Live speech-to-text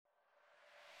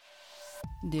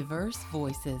Diverse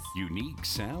voices. Unique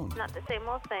sound. Not the same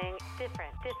old thing.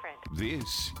 Different.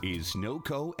 This is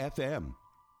NoCo FM.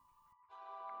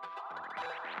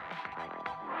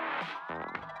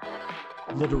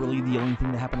 Literally the only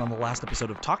thing that happened on the last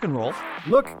episode of Talk and Roll.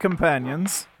 Look,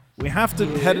 companions, we have to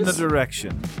head in a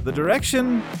direction. The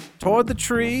direction toward the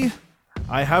tree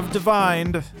I have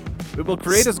divined. It will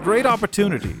create us great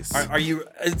opportunities. Are you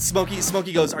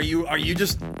Smokey goes, are you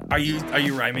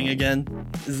rhyming again?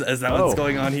 Is that what's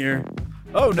going on here?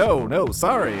 Oh, no,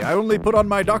 sorry. I only put on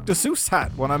my Dr. Seuss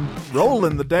hat when I'm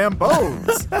rolling the damn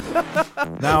bones.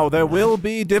 Now, there will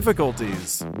be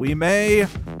difficulties. We may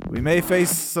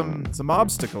face some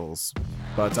obstacles,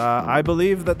 but I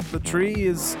believe that the tree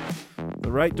is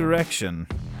the right direction.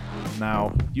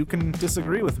 Now, you can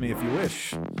disagree with me if you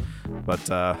wish, but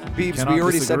Beebs, we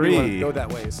already said we wanted to go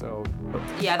that way, so...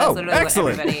 Yeah, that's literally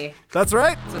excellent. what everybody... That's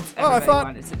right? That's what everybody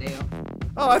wanted to do.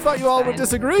 Oh, I thought you all were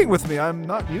disagreeing with me. I'm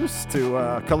not used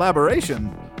to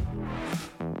collaboration.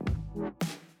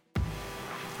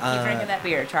 Keep drinking that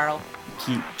beer, Charles.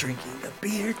 Keep drinking the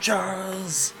beer,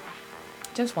 Charles.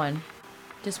 Just one,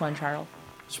 Charles.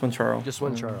 Just one, Charles. Just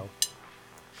one Charles.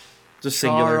 Just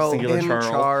singular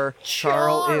Charles.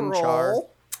 Charles in char.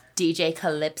 DJ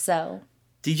Calypso.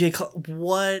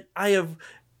 What?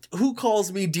 Who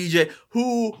calls me DJ?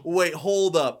 Wait,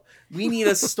 hold up. We need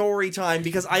a story time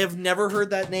because I have never heard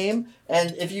that name.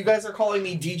 And if you guys are calling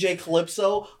me DJ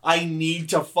Calypso, I need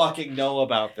to fucking know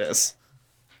about this.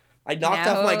 I knocked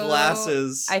off my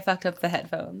glasses. I fucked up the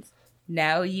headphones.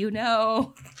 Now you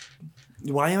know.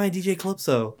 Why am I DJ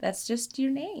Calypso? That's just your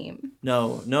name.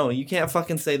 No, you can't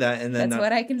fucking say that. And then That's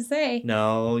what I can say.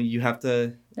 No, you have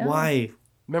to. No. Why?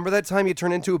 Remember that time you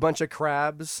turned into a bunch of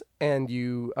crabs and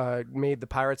you made the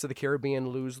Pirates of the Caribbean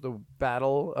lose the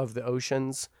Battle of the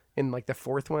Oceans in like the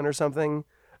fourth one or something?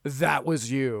 That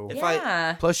was you.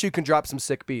 Yeah. Plus you can drop some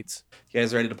sick beats. You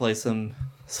guys ready to play some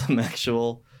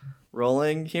actual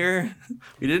rolling here?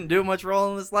 We didn't do much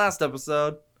rolling this last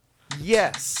episode.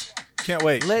 Yes. Can't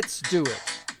wait. Let's do it.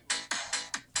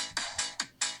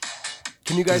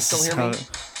 Can you guys still hear me?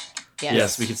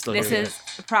 Yes, we can still hear you. This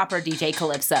is proper DJ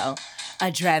Calypso.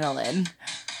 Adrenaline.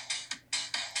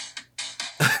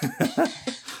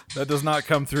 That does not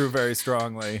come through very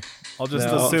strongly. I'll just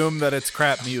No. assume that it's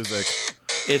crap music.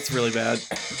 It's really bad.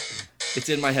 It's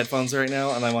in my headphones right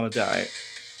now, and I want to die.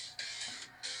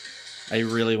 I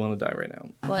really want to die right now.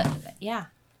 Well, yeah.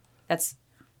 That's...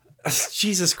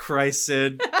 Jesus Christ,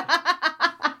 Sid.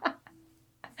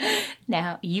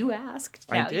 Now, you asked.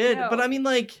 I Now did, you know. but I mean,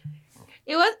 like...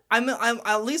 It was... I'm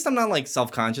at least I'm not, like,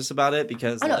 self-conscious about it,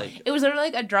 because, Oh, no. like... It was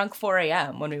literally like a drunk 4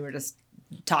 a.m. when we were just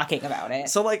talking about it.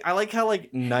 So, like, I like how,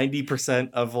 like,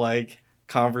 90% of, like,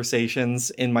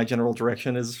 conversations in my general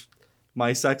direction is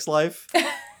my sex life.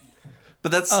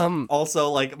 But that's also,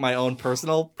 like, my own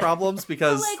personal problems,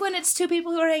 because... Well, like, when it's two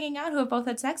people who are hanging out who have both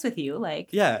had sex with you,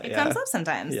 like, it comes up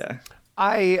sometimes. Yeah.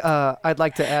 I'd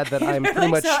like to add that I'm pretty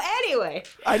much... So anyway.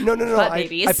 No. Butt I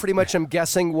babies. pretty much am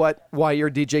guessing why you're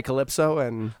DJ Calypso,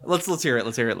 and... Let's hear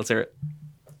it.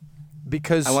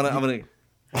 Because... I want to...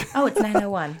 Oh, it's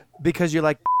 901. Because you're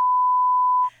like...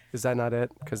 Is that not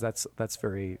it? Because that's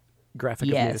very graphic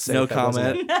of me to Yes. say. No if that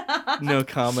wasn't comment. it. No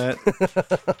comment.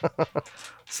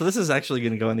 So this is actually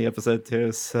going to go in the episode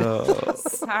too, so...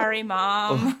 Sorry,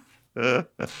 Mom.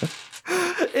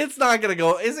 It's not going to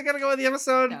go... Is it going to go in the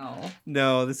episode? No.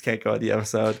 No, this can't go in the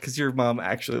episode, because your mom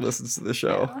actually listens to the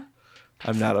show. Yeah.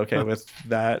 I'm not okay with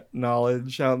that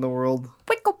knowledge out in the world.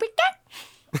 Pickle, pickle.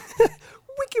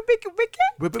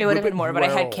 It would have been more, but I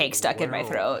had cake stuck in my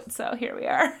throat, so here we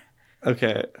are.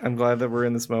 Okay, I'm glad that we're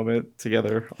in this moment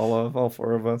together, all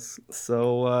four of us.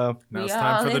 So, Now We it's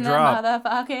time all for the in drop.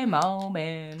 motherfucking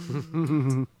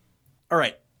moment. all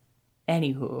right.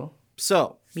 Anywho,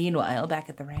 So, meanwhile, back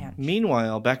at the ranch.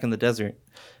 meanwhile, back in the desert,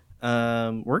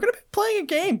 we're going to be playing a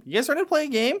game. You guys ready to play a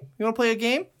game? You want to play a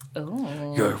game? Oh,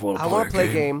 I want to play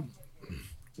a game.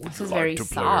 this is very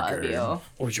saw of you.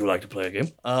 Would you like to play a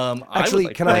game?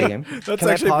 Actually, can I? Game. That's Can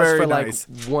actually I pause very for nice.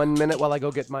 like 1 minute while I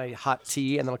go get my hot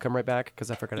tea, and then I'll come right back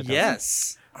because I forgot to.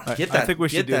 Yes. Get that. I think we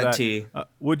should get do that. tea.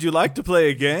 Would you like to play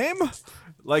a game?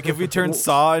 Like if we turned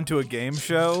Saw into a game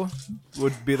show,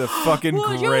 would be the fucking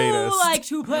greatest.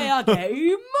 to play a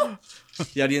game?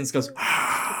 The audience goes.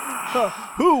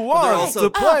 Who wants also- to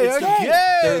play a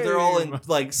game? They're all in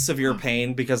like severe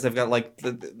pain because they've got like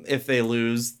if they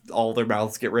lose, all their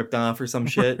mouths get ripped off or some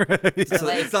shit. So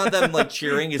it's not them like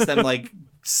cheering; it's them like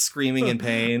screaming in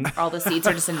pain. All the seats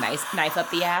are just a nice knife up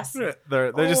the ass.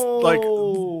 They're just like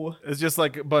No. It's just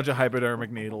like a bunch of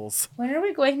hypodermic needles. When are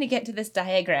we going to get to this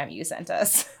diagram you sent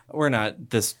us? We're not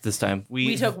this time.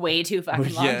 We took way too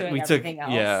fucking long doing everything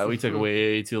else. Yeah, we took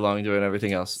way too long doing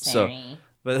everything else. Sorry. So,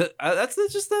 but that's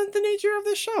just the nature of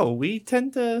the show. We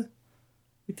tend to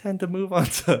move on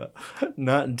to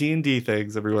not D&D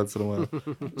things every once in a while.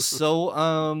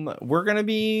 So we're gonna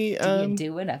be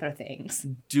doing other things.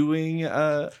 Doing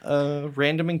a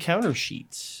random encounter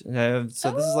sheet. So this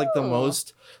is like the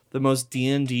most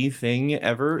D&D thing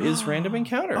ever is random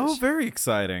encounters. Oh, very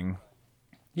exciting.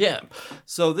 Yeah.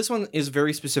 So this one is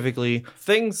very specifically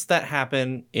things that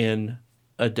happen in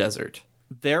a desert.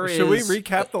 Should we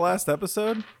recap the last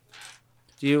episode?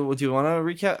 Do you want to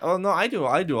recap? Oh no, I do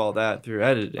all that through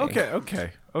editing.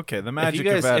 Okay. The magic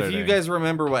of editing. If you guys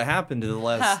remember what happened in the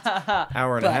last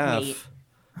hour and a half,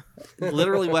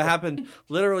 literally what happened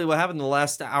in the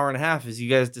last hour and a half is you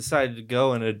guys decided to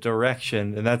go in a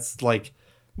direction, and that's like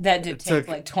that did take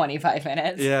like 25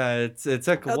 minutes. Yeah, it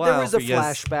took a while. There was a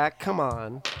flashback. Come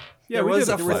on. Yeah, there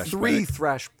were three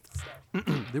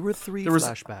There were three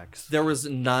flashbacks. There was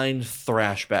 9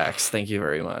 thrashbacks. Thank you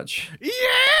very much. Yeah.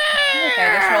 Okay,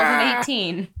 I just rolled an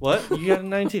 18. What? You got a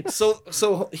 19.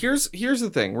 So here's the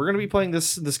thing. We're gonna be playing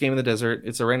this game in the desert.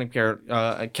 It's a random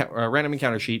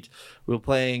encounter sheet. We're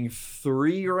playing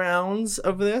 3 rounds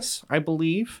of this, I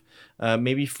believe.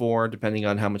 Maybe 4, depending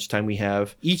on how much time we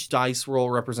have. Each dice roll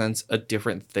represents a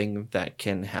different thing that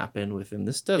can happen within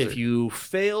this desert. If you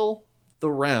fail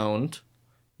the round,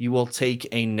 you will take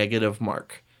a negative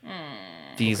mark.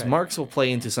 These marks will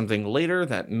play into something later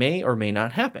that may or may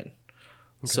not happen.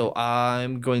 Okay. So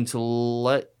I'm going to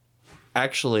let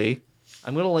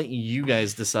you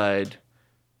guys decide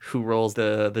who rolls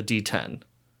the D10.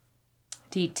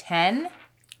 D10?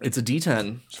 It's a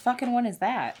D10. Which fucking one is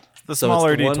that? The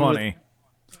smaller D20.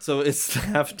 So it's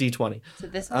half D20. So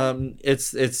this one?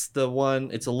 It's the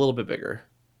one, it's a little bit bigger.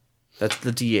 That's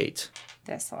the D8.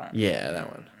 This one. Yeah,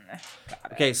 that one.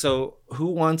 Okay, so who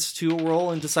wants to roll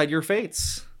and decide your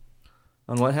fates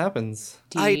on what happens?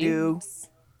 I do.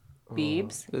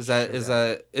 Beebs. Is that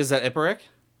Iperic?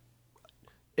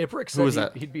 Iperic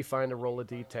said he'd be fine to roll a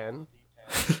D10.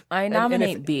 I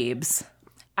nominate Beebs.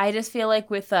 I just feel like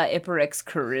with Iperic's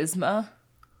charisma.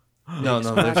 No,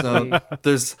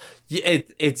 it's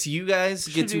you guys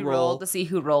get to roll to see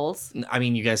who rolls. I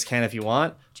mean, you guys can if you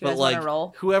want, do you but guys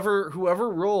roll? whoever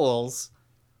rolls,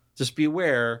 just be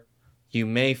aware you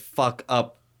may fuck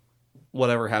up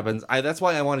whatever happens. That's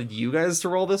why I wanted you guys to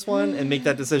roll this one and make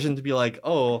that decision to be like,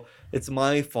 oh, it's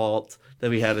my fault that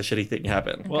we had a shitty thing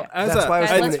happen. Well, I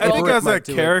think as a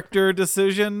character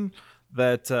decision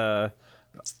that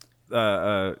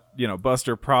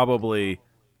Buster probably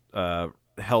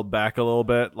held back a little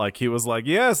bit. Like he was like,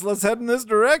 yes, let's head in this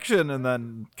direction, and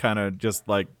then kind of just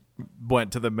like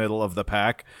went to the middle of the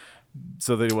pack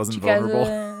so that he wasn't vulnerable.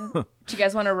 Do you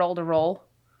guys want to roll?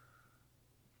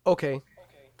 Okay.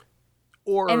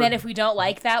 And then if we don't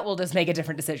like that, we'll just make a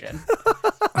different decision.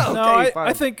 Okay,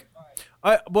 I think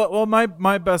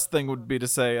my best thing would be to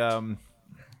say,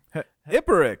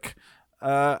 Iperic,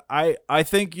 I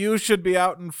think you should be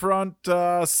out in front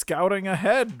scouting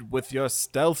ahead with your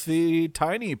stealthy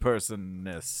tiny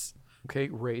personness. Okay,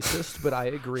 racist, but I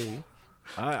agree.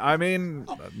 I mean,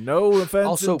 no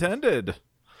offense intended.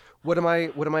 What am I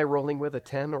rolling with? A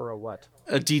 10 or a what?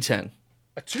 A D10.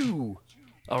 A 2.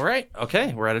 All right.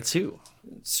 Okay, we're at a 2.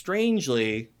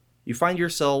 Strangely, you find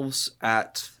yourselves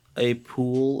at a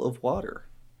pool of water.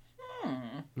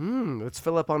 Let's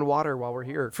fill up on water while we're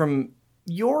here. From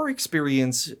your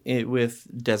experience with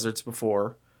deserts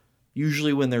before,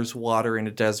 usually when there's water in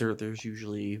a desert, there's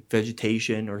usually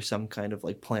vegetation or some kind of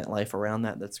like plant life around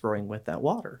that's growing with that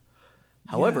water.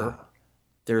 However,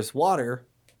 there's water,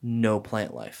 no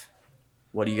plant life.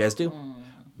 What do you guys do?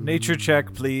 Nature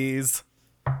check, please.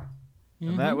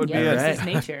 And that would be it. This is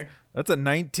nature. That's a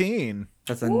 19.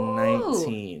 That's a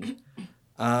 19.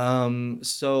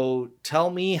 So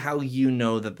tell me how you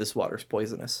know that this water's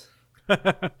poisonous.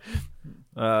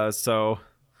 So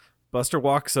Buster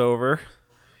walks over.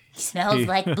 Smells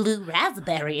like blue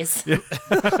raspberries.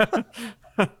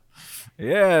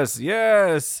 Yes.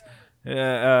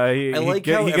 I like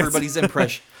how everybody's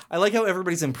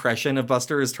impression of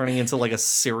Buster is turning into like a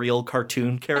serial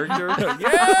cartoon character.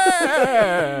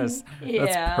 Yes. Yeah.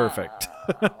 That's perfect.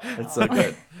 It's so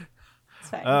good. It's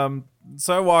fine.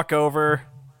 So I walk over,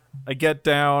 I get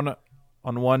down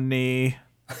on one knee.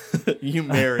 You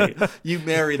marry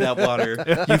that water.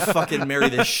 You fucking marry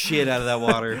the shit out of that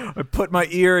water. I put my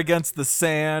ear against the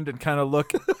sand and kind of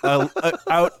look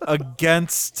out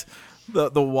against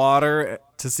the water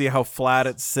to see how flat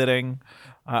it's sitting.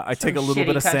 I take a little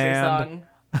bit of sand.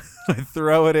 I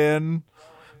throw it in.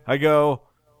 I go,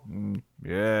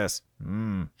 yes,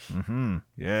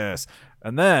 yes.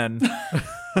 And then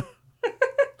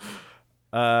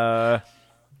I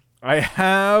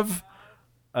have,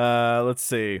 let's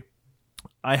see.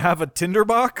 I have a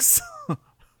tinderbox.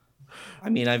 I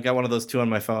mean, I've got one of those too on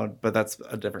my phone, but that's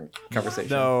a different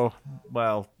conversation. No,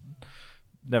 well,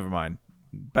 never mind.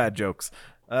 Bad jokes.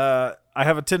 I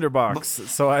have a tinderbox,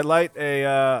 so I light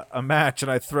a match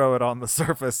and I throw it on the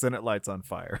surface, and it lights on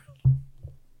fire.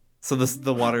 So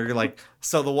the water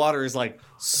is like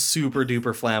super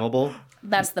duper flammable.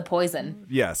 That's the poison.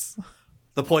 Yes.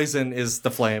 The poison is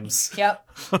the flames. Yep.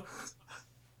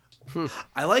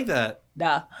 I like that.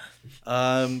 Duh.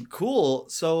 Cool.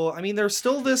 So I mean, there's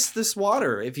still this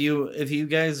water. If you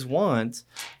guys want,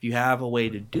 if you have a way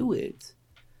to do it,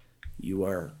 you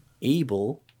are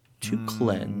able to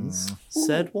cleanse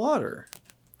said water.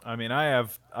 I mean, I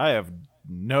have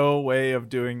no way of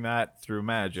doing that through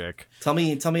magic. Tell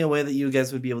me a way that you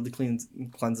guys would be able to cleanse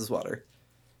this water,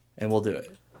 and we'll do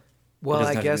it. Well,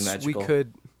 doesn't I have to be guess magical.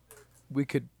 we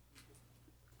could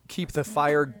keep the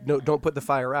fire. No, don't put the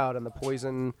fire out, and the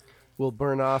poison will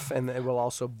burn off, and it will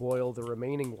also boil the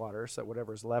remaining water. So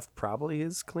whatever's left probably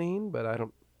is clean, but I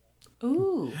don't.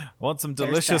 Ooh. I want some There's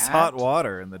delicious that. hot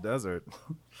water in the desert.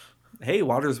 Hey,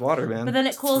 water's water, man. But then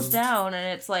it cools down and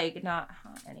it's like not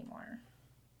hot anymore.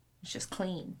 It's just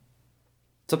clean.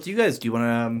 It's up to you guys. Do you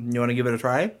wanna give it a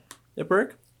try,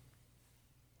 Brick?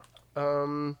 I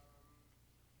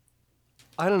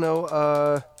don't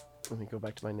know. Let me go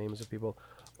back to my names of people.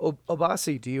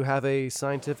 Obasi, do you have a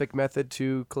scientific method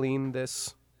to clean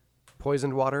this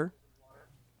poisoned water?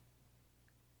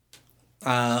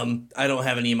 I don't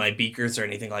have any of my beakers or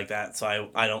anything like that, so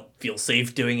I don't feel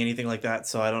safe doing anything like that.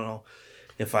 So I don't know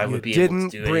if I would be able to do anything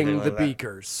Didn't bring the like that.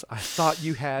 beakers. I thought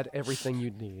you had everything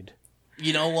you'd need.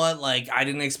 You know what? Like, I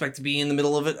didn't expect to be in the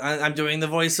middle of it. I'm doing the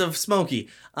voice of Smokey.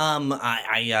 I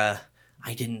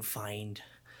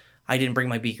didn't bring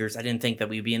my beakers. I didn't think that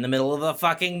we'd be in the middle of the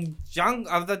fucking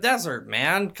of the desert,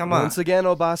 man. Come on. Once again,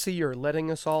 Obasi, you're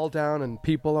letting us all down, and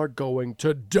people are going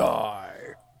to die.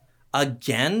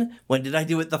 Again? When did I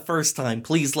do it the first time?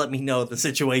 Please let me know the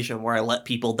situation where I let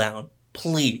people down.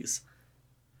 Please.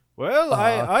 Well,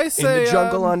 I say in the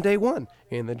jungle on day 1,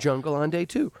 in the jungle on day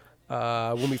 2.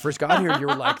 When we first got here, you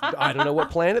were like, I don't know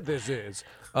what planet this is.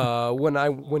 When I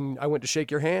went to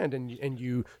shake your hand and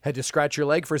you had to scratch your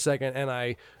leg for a second, and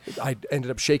I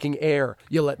ended up shaking air.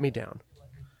 You let me down.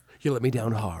 You let me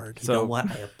down hard. You know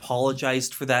what? I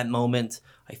apologized for that moment.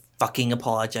 I fucking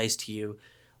apologized to you.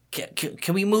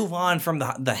 Can we move on from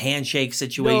the handshake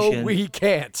situation? No, we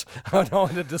can't. I don't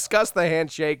want to discuss the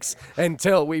handshakes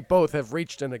until we both have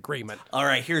reached an agreement. All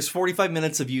right, here's 45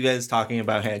 minutes of you guys talking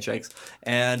about handshakes.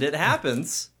 And it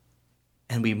happens.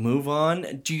 And we move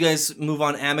on. Do you guys move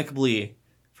on amicably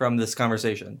from this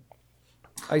conversation?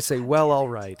 I say, well, all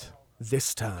right.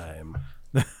 This time.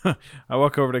 I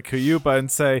walk over to Kuyupa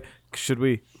and say, should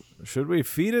we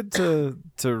feed it to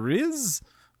Riz?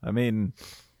 I mean,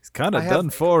 he's kind of done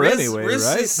for Riz, anyway, Riz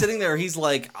right? is sitting there. He's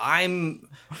like, I'm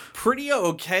pretty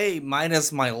okay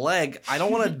minus my leg. I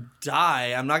don't want to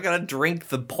die. I'm not going to drink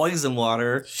the poison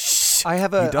water. I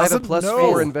have a doesn't plus know.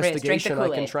 4 Riz, investigation. drink the I can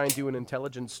Kool-Aid. try and do an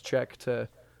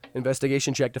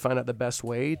investigation check to find out the best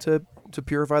way to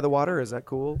purify the water. Is that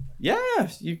cool? Yeah,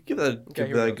 you give that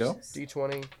a go.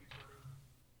 D20.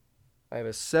 I have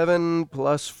a 7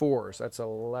 plus 4, so that's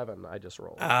 11. I just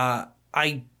rolled.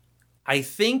 I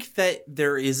think that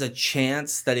there is a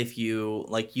chance that if you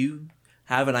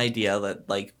have an idea that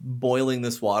like boiling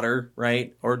this water,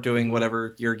 right, or doing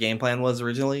whatever your game plan was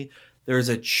originally, there's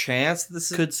a chance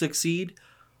this could succeed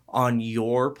on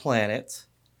your planet.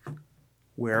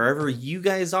 Wherever you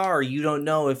guys are, you don't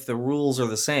know if the rules are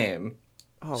the same.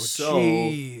 Oh, so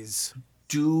jeez.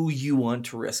 do you want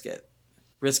to risk it?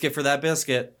 Risk it for that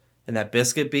biscuit, and that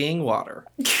biscuit being water.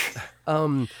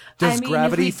 Does if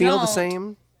gravity we feel the don't-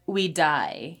 same? We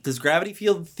die. Does gravity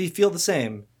feel the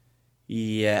same?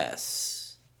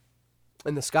 Yes.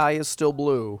 And the sky is still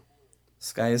blue.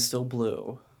 Sky is still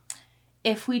blue.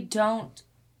 If we don't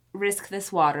risk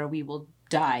this water, we will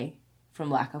die from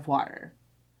lack of water.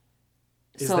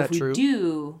 Is so that if we true?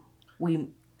 do, we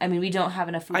don't have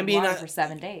enough food and water for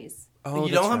 7 days. Oh, You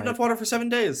that's don't have right. enough water for 7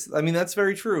 days. I mean, that's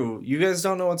very true. You guys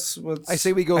don't know what's. I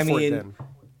say we go for it then.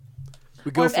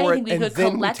 We go Or if for anything, it, we and could then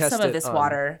we collect test some of it this on-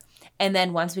 water, and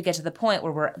then once we get to the point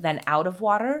where we're then out of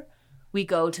water, we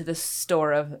go to the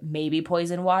store of maybe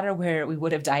poison water where we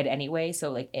would have died anyway,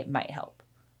 so like it might help.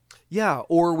 Yeah,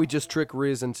 or we just trick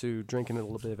Riz into drinking a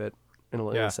little bit of it in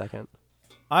a Yeah. second.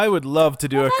 I would love to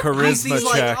do a charisma He's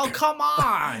like, check. oh, come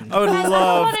on. I would Guys, I don't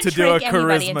love wanna to do a trick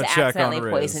anybody charisma into check on accidentally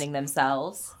Riz. poisoning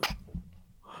themselves.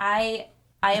 I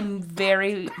am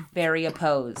very, very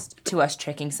opposed to us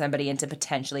tricking somebody into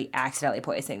potentially accidentally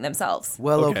poisoning themselves.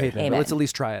 Well, Okay. okay then. Amen. But let's at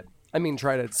least try it. I mean,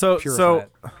 try to So purify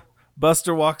it.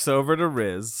 Buster walks over to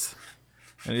Riz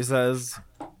and he says,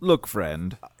 "Look,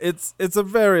 friend, it's a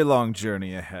very long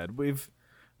journey ahead. We've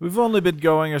only been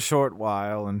going a short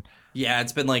while, and Yeah,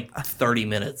 it's been like 30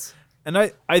 minutes.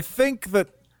 I think that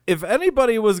if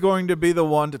anybody was going to be the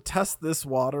one to test this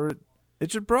water,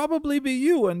 it should probably be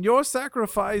you and your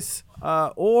sacrifice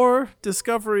or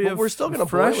discovery Well, of we're still gonna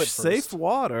fresh, boil it first. safe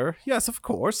water. Yes, of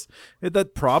course.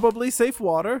 That probably safe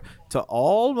water, to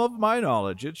all of my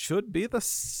knowledge, it should be the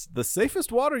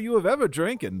safest water you have ever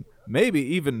drank, and maybe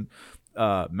even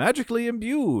magically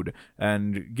imbued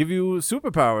and give you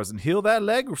superpowers and heal that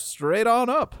leg straight on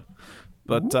up.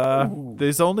 But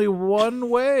there's only one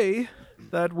way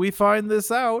that we find this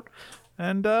out,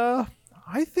 and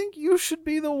I think you should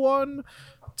be the one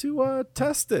to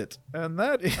test it. And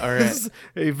that is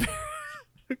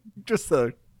just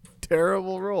a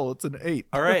terrible roll. It's an 8.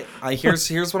 All right, here's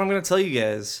what I'm gonna tell you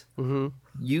guys. Mm-hmm.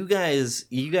 You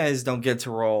guys don't get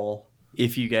to roll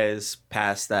if you guys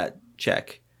pass that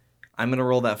check. I'm gonna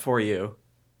roll that for you,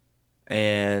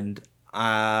 and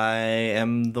I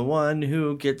am the one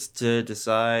who gets to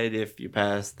decide if you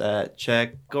pass that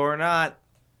check or not.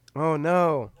 Oh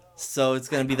no. So it's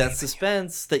gonna be that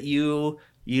suspense that you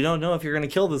don't know if you're gonna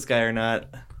kill this guy or not.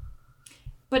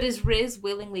 But is Riz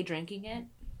willingly drinking it?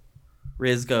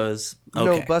 Riz goes,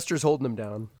 okay. No, Buster's holding him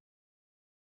down.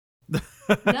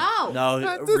 No.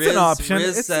 No, It's an option.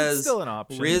 Riz It's says, still an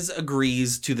option. Riz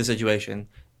agrees to the situation.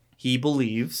 He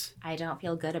believes, I don't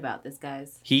feel good about this,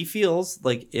 guys. he feels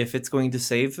like if it's going to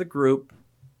save the group,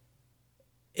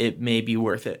 it may be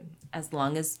worth it. As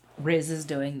long as Riz is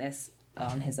doing this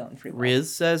on his own free will.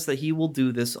 Riz says that he will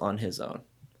do this on his own.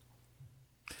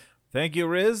 Thank you,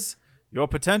 Riz. Your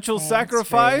potential Thanks,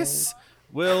 sacrifice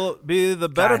will be the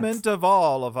betterment of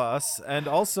all of us, and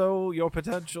also your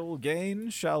potential gain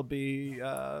shall be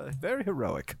very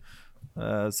heroic.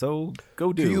 So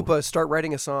go do. Yupa, start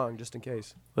writing a song just in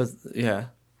case. Yeah.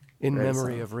 In Write a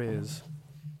memory song. of Riz.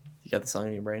 You got the song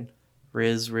in your brain?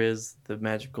 Riz, the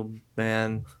magical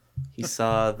man. He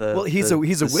saw the Well, he's the- a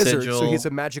the wizard, sigil. so he's a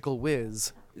magical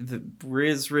whiz.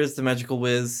 Riz, the magical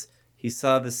whiz. He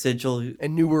saw the sigil.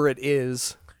 And knew where it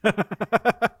is.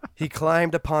 He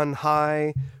climbed upon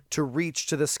high to reach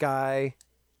to the sky,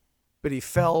 but he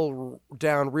fell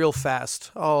down real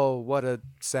fast. Oh, what a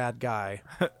sad guy.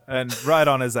 And right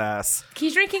on his ass.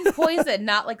 He's drinking poison,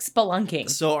 not like spelunking.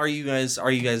 So are you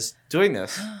guys doing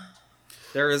this?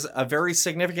 There is a very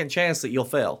significant chance that you'll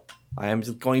fail. I am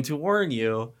just going to warn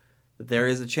you that there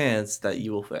is a chance that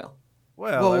you will fail.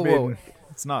 Well, Whoa, I whoa, mean, whoa.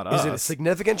 it's not Is us. it a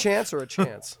significant chance or a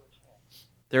chance?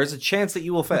 There is a chance that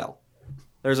you will fail.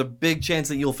 There's a big chance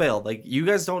that you'll fail. Like, you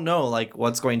guys don't know like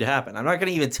what's going to happen. I'm not going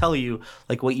to even tell you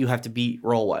like what you have to beat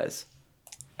roll wise.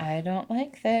 I don't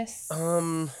like this.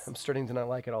 I'm starting to not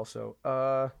like it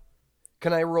also.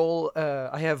 Can I roll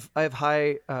I have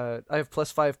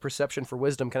 +5 perception for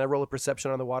wisdom. Can I roll a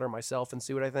perception on the water myself and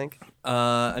see what I think?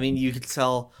 I mean, you could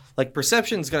tell like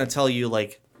perception's going to tell you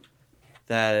like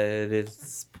that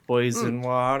it's poison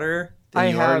water. Then I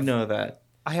you already have- know that.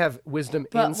 I have wisdom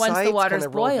but insight. once the Can water's I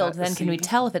roll boiled, that to then can we see?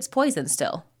 tell if it's poison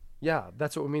still? Yeah,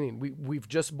 that's what we're meaning. We've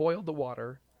just boiled the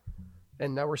water,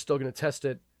 and now we're still going to test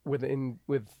it with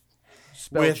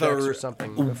spell With checks a- or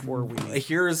something before we.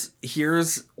 Here's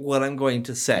what I'm going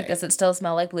to say. Does it still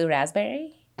smell like blue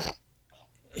raspberry?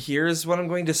 Here's what I'm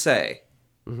going to say.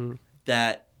 Mm-hmm.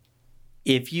 That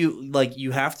if you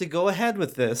have to go ahead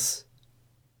with this,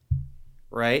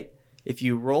 right? If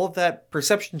you roll that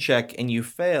perception check and you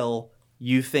fail,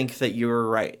 you think that you're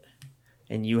right.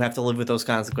 And you have to live with those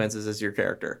consequences as your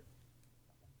character.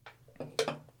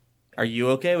 Are you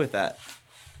okay with that?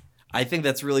 I think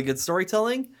that's really good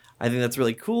storytelling. I think that's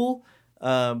really cool.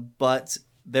 But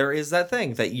there is that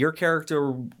thing that your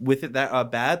character with it, that a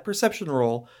bad perception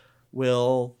roll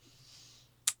will.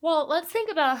 Well, let's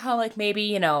think about how, like,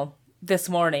 maybe, this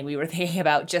morning we were thinking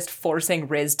about just forcing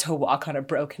Riz to walk on a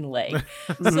broken leg.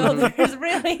 So there's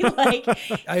really, like,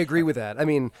 I agree with that. I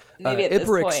mean, Maybe at this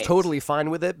Iparic's point. totally fine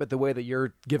with it, but the way that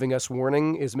you're giving us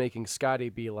warning is making Scotty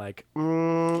be like, he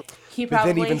But then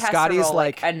probably even has Scotty's to roll,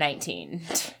 like- a 19.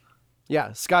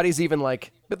 yeah, Scotty's even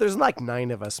like, but there's like 9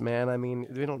 of us, man. I mean,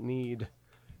 we don't need.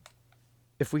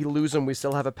 If we lose them, we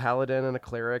still have a paladin and a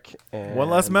cleric. And One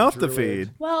less mouth to druid.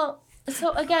 feed. Well,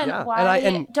 so again, Yeah, why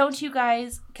and don't you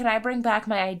guys, can I bring back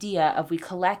my idea of we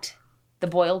collect the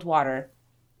boiled water,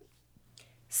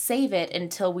 save it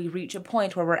until we reach a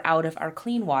point where we're out of our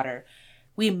clean water.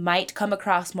 We might come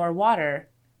across more water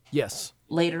Yes.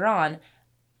 later on,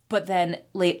 but then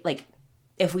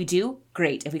if we do,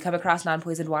 great. If we come across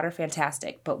non-poisoned water,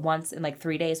 fantastic. But once in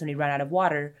 3 days when we run out of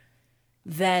water,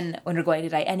 then when we're going to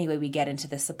die anyway, we get into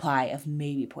the supply of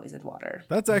maybe poisoned water.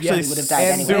 That's actually Yes. We would have died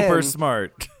And anyway. super then-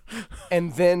 smart.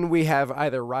 And then we have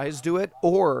either Rise do it,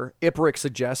 or Iperic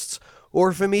suggests,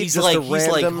 or for me, He's just like, a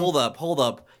random hold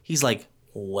up. He's like,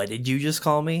 what did you just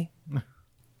call me?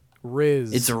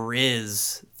 Riz. It's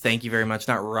Riz. Thank you very much,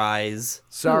 not Rise.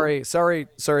 Sorry.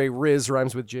 Riz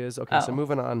rhymes with jizz. Okay, so Oh.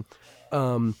 moving on.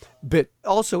 But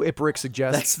also Iperic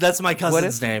suggests That's my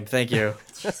cousin's if- name. Thank you.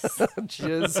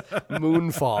 jizz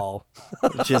moonfall.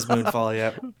 Jizz Moonfall,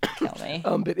 yeah. Kill me.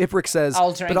 But Iperic says,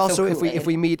 I'll drink but also the if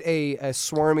we Kool-Aid. meet a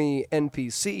swarmy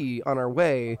NPC on our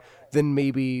way, then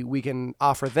maybe we can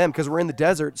offer them, because we're in the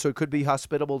desert, so it could be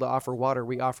hospitable to offer water.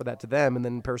 We offer that to them, and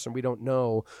then in person we don't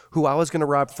know who I was going to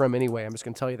rob from anyway. I'm just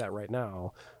going to tell you that right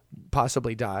now.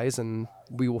 Possibly dies, and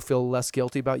we will feel less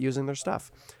guilty about using their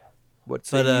stuff. What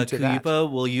say But you to that? Kuyupa,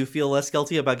 will you feel less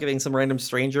guilty about giving some random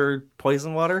stranger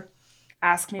poison water?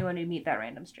 Ask me when we meet that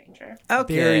random stranger.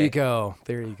 Okay. There you go.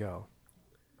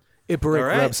 Iperic All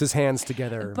right. rubs his hands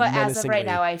together. But as of right menacingly.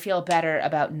 now, I feel better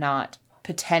about not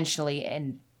potentially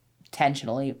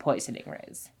intentionally poisoning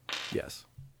Riz. Yes.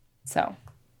 So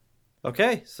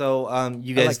Okay, so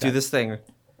you guys like do that. this thing,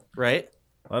 right?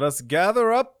 Let us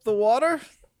gather up the water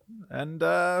and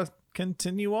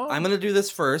continue on. I'm gonna do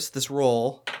this first, this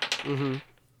roll.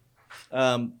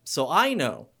 Mm-hmm. So I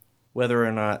know whether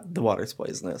or not the water's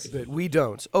poisonous. But we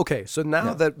don't. Okay, so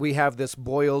now that we have this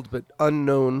boiled but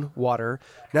unknown water,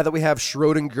 now that we have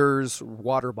Schrodinger's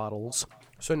water bottles,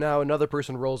 so now another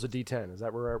person rolls a d10. Is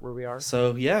that where we are?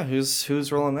 So yeah,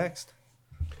 who's rolling next?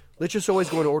 Let's just always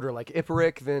go in order, like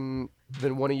Iperic, then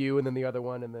one of you, and then the other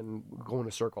one, and then go in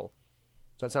a circle.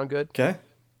 Does that sound good? Okay.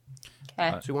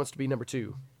 okay. So who wants to be number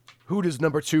 2? Who does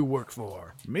number 2 work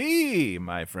for? Me,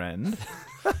 my friend.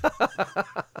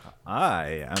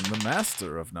 I am the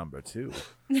master of number 2.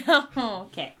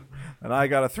 Okay. And I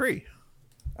got a 3.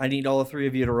 I need all three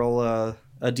of you to roll a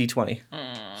d20.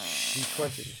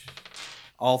 D20.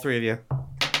 All three of you.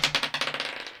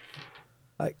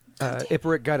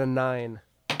 Iperic got a 9.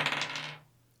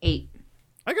 8.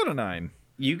 I got a 9.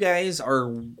 You guys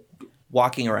are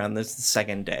walking around this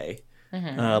second day.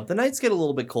 The nights get a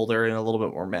little bit colder and a little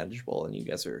bit more manageable, and you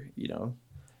guys are,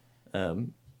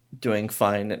 doing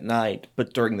fine at night.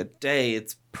 But during the day,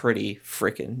 it's pretty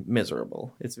freaking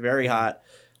miserable. It's very hot.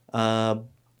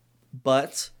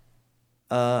 But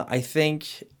I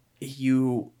think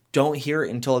you don't hear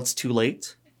it until it's too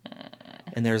late.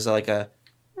 And there's like a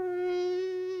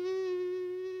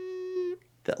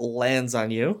that lands on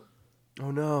you.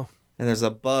 Oh no. And there's a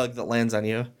bug that lands on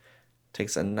you.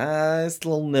 Takes a nice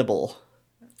little nibble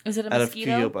Is it a out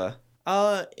mosquito? of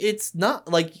Kuyupa. It's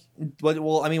not like what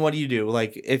do you do?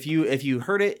 Like if you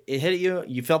heard it, it hit you,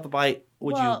 you felt the bite,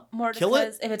 would Well, you more kill it?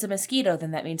 because if it's a mosquito,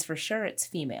 then that means for sure it's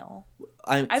female.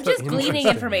 I'm I'm just gleaning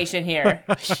information here.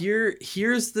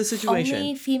 here's the situation.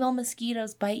 Only female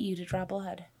mosquitoes bite you to draw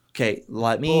blood. Okay,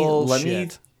 let me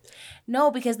Bullshit. No,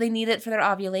 because they need it for their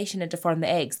ovulation and to form the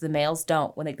eggs. The males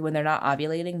don't. When they're not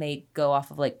ovulating, they go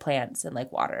off of plants and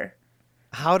water.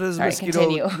 How does Sorry,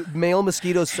 continue. male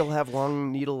mosquitoes still have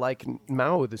long needle-like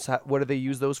mouths? What do they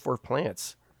use those for?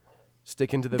 Plants?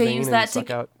 Stick into the They vein use and that to suck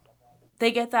out.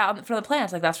 They get that from the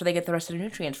plants. That's where they get the rest of the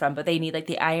nutrients from. But they need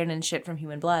the iron and shit from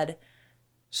human blood.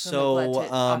 So blood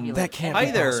to ovulate. That can't Hi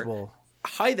be there. possible.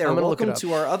 Hi there, I'm gonna look it welcome up.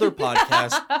 to our other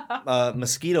podcast,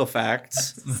 Mosquito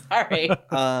Facts. Sorry.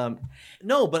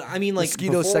 No, but I mean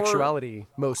Mosquito before- sexuality.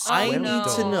 Most I women need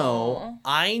to don't. know.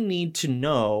 I need to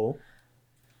know.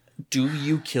 Do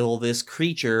you kill this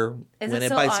creature Is when it it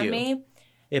still bites on you? me?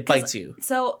 It bites you.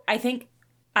 So I think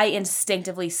I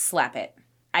instinctively slap it.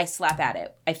 I slap at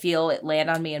it. I feel it land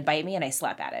on me and bite me, and I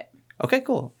slap at it. Okay,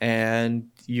 cool. And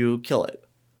you kill it.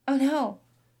 Oh no.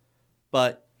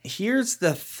 But here's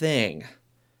the thing.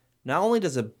 Not only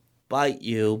does it bite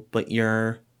you, but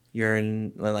you're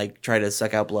try to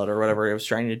suck out blood or whatever it was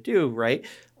trying to do, right?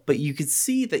 But you could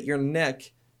see that your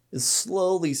neck is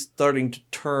slowly starting to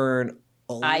turn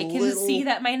I can see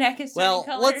that my neck is Well,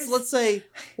 turning colors. let's say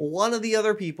one of the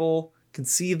other people can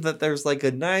see that there's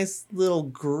a nice little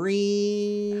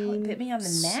green Oh, it bit me on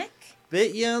the neck?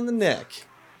 bit you on the neck.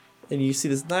 And you see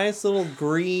this nice little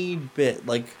green bit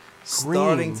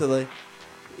starting to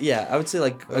yeah, I would say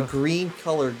a green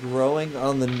color growing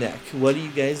on the neck. What do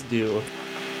you guys do?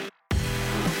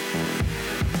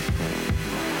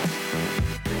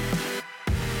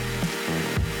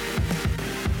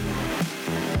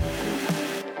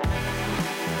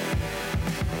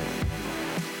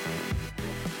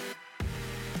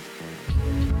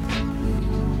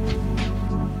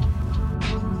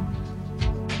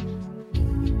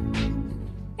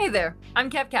 there, I'm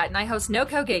KevCat and I host No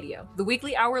Cogadio, the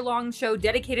weekly hour-long show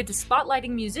dedicated to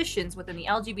spotlighting musicians within the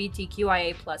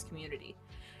LGBTQIA+ community.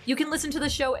 You can listen to the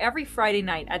show every Friday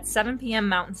night at 7 p.m.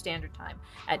 Mountain Standard Time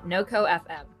at NoCo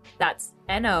FM. That's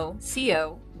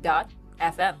NOCO.FM.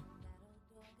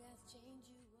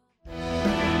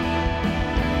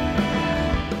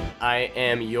 I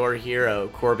am your hero,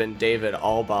 Corbin David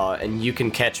Albaugh, and you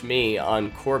can catch me on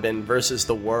Corbin versus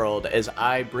the World as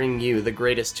I bring you the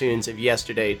greatest tunes of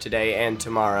yesterday, today, and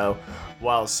tomorrow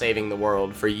while saving the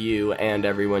world for you and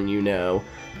everyone you know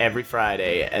every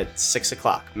Friday at 6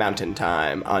 o'clock Mountain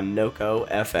Time on NoCo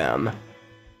FM.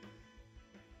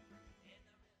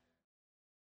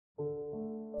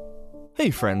 Hey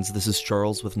friends, this is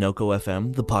Charles with NoCo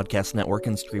FM, the podcast network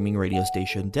and streaming radio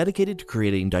station dedicated to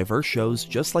creating diverse shows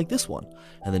just like this one,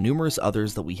 and the numerous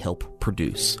others that we help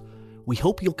produce. We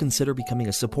hope you'll consider becoming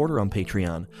a supporter on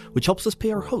Patreon, which helps us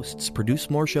pay our hosts, produce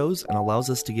more shows, and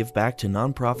allows us to give back to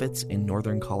nonprofits in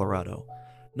northern Colorado.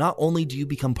 Not only do you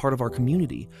become part of our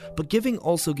community, but giving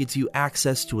also gets you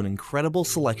access to an incredible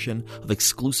selection of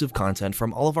exclusive content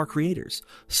from all of our creators,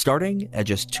 starting at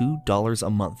just $2 a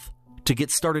month. To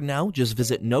get started now, just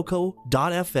visit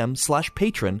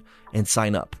noco.fm/patron and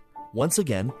sign up. Once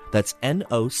again, that's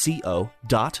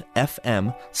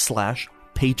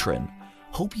noco.fm/patron.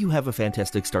 Hope you have a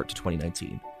fantastic start to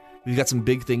 2019. We've got some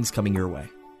big things coming your way.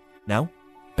 Now,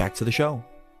 back to the show.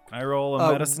 Can I roll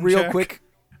a medicine real check? quick.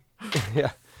 Yeah.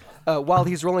 While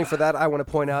he's rolling for that, I want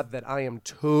to point out that I am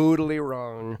totally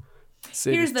wrong.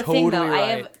 Sid Here's is the totally thing, though. I right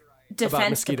have about defense to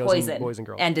mosquitoes poison and boys and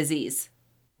girls. and disease.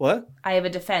 What? I have a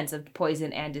defense of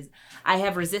poison and disease. I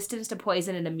have resistance to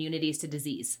poison and immunities to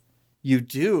disease. You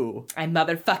do? I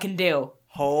motherfucking do.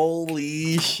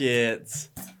 Holy shit.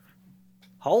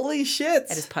 Holy shit.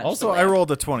 I just punched Also, the I lamp.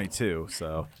 rolled a 22,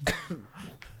 so.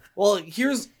 Well,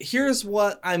 here's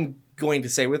what I'm going to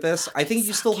say with this. I think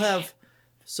you still have...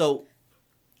 So,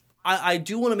 I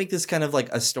do want to make this kind of like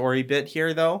a story bit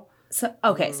here, though. So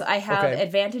I have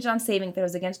advantage on saving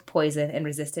throws against poison and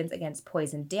resistance against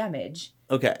poison damage.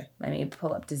 Okay. Let me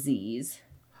pull up disease.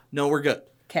 No, we're good.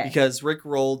 Okay. Because Rick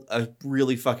rolled a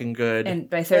really fucking good... And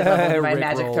by third level, my Rick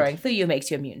magic rolled. throwing through you makes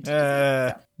you immune to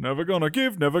disease. Never gonna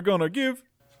give, never gonna give.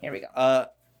 Here we go.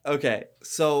 Okay,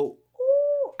 so...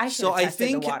 I should So have I tested the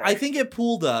think water. it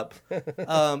pulled up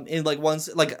in like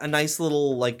a nice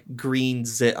little like green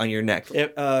zit on your neck.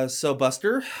 So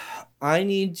Buster, I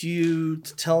need you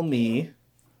to tell me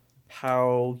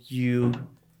how you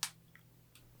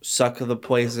suck the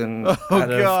poison out of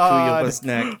Kuyoba's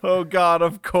neck. Oh God,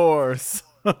 of course.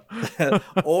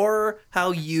 Or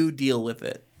how you deal with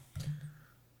it.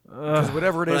 Because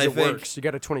whatever it But is, I it think- works. You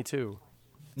got a 22.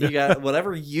 You got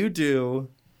whatever you do,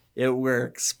 it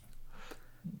works.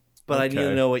 But I need to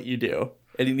Okay. know what you do.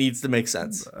 And it needs to make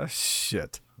sense.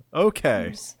 Shit.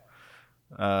 Okay.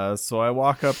 So I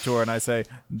walk up to her and I say,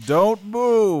 "Don't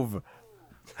move."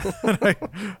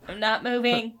 I'm not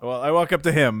moving. Well, I walk up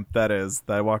to him. That is,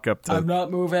 I walk up to I'm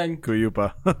not moving.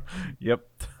 Kuyupa. Yep.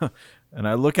 And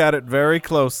I look at it very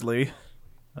closely,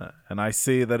 and I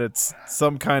see that it's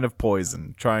some kind of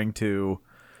poison trying to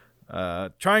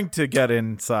get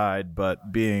inside,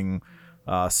 but being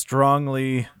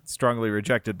strongly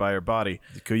rejected by her body,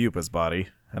 Kuyupa's body.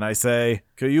 And I say,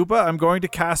 "Kuyupa, I'm going to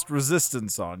cast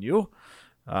resistance on you.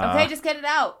 Okay, just get it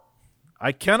out.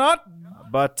 I cannot,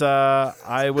 but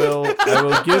I will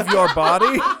give your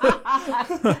body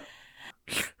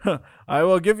I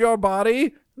will give your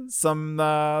body some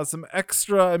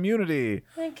extra immunity."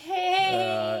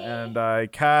 Okay. And I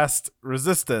cast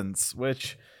resistance,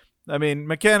 which, I mean,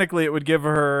 mechanically it would give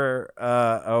her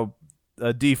a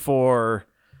D4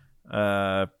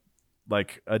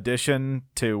 like addition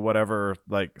to whatever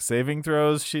like saving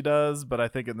throws she does, but I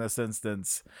think in this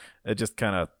instance it just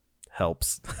kind of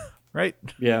helps. Right?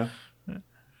 Yeah.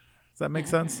 Does that make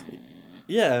sense?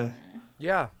 Yeah.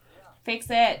 Yeah. Fix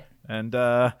it. And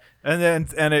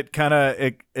it kind of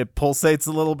it pulsates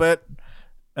a little bit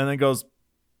and then goes.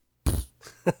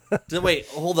 Wait,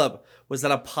 hold up. Was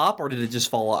that a pop or did it just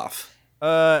fall off?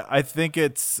 I think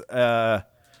it's kind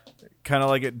of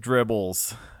like it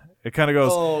dribbles. It kind of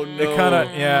goes. Oh, no. It kind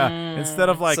of, yeah. Instead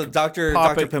of like So Dr.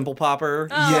 popping- Pimple Popper.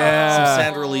 Yeah. Some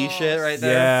Sandra Lee shit right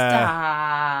there. Yeah.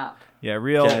 Stop. Yeah,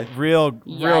 real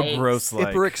Yikes. gross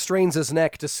like. Iperic strains his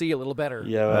neck to see a little better.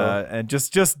 Yeah. And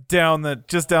just down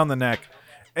the neck,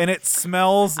 and it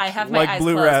smells I have my like eyes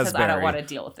blue closed because raspberry. I don't want to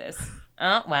deal with this.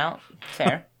 Oh, well,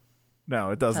 fair.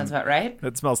 No, it doesn't. Sounds about right.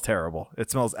 It smells terrible.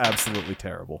 It smells absolutely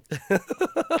terrible.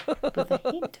 With a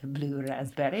hint of blue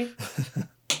raspberry.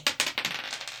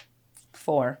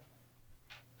 4.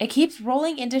 It keeps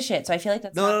rolling into shit, so I feel like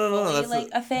that's No, not no, no, no, fully that's like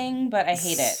a thing, but I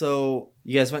hate it. So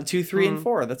you guys went 2, 3, and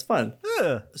 4. That's fun.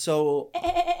 Yeah. So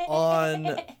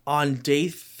on day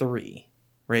 3,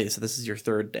 right? So this is your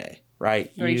 3rd day,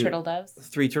 right? 3 turtle doves.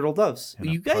 3 turtle doves. And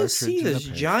a You guys see partridge in a this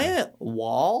pear giant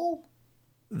wall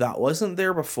that wasn't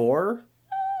there before?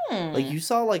 Like you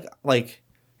saw like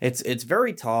it's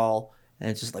very tall and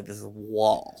it's just like this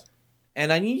wall.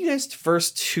 And I need you guys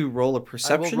first to roll a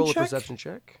perception I will roll check. a perception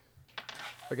check.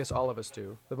 I guess all of us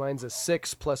do. The mine's a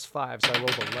 6 plus 5, so I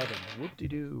rolled 11.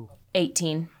 Whoop-de-doo.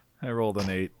 18. I rolled an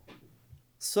 8.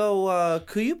 So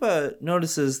Kuyuba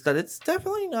notices that it's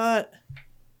definitely not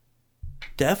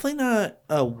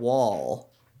a wall.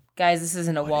 Guys, this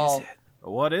isn't a wall.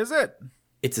 What is it?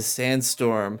 It's a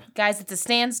sandstorm. Guys, it's a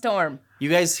sandstorm. You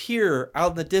guys hear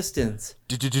out in the distance.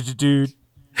 Dude.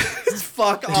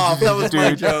 Fuck off. That was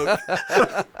my joke.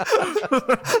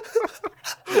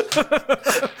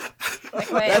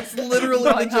 That's literally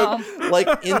the joke.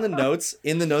 Like in the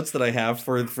notes that I have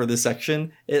for this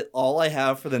section, all I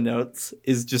have for the notes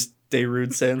is just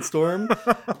Darude Sandstorm.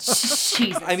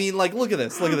 Jesus. I mean, like, look at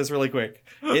this really quick.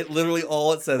 It literally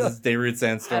all it says is Darude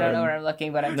Sandstorm. I don't know where I'm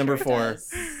looking, but I'm Number sure 4.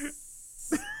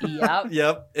 Yep.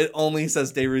 Yep. It only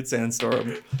says Darude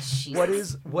Sandstorm. What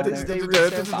is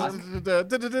Darude Sandstorm?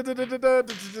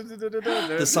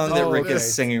 The song that Rick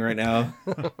is singing right now.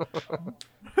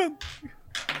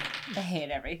 I hate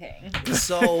everything.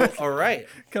 So, all right.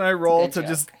 Can I roll Good to joke.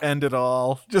 just end it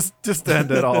all? Just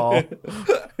end it all.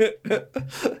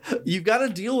 You've got to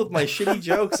deal with my shitty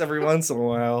jokes every once in a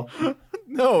while.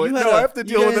 No, I have to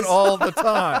deal with it all the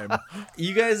time.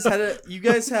 You guys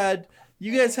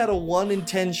had a 1 in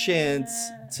 10 chance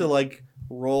to like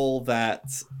roll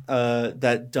that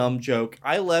dumb joke.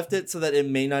 I left it so that it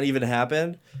may not even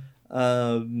happen.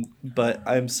 But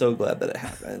I'm so glad that it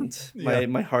happened. Yeah.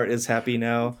 My heart is happy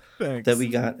now. Thanks. That we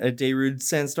got a Darude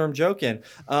Sandstorm joke in.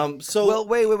 So Well,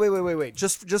 wait.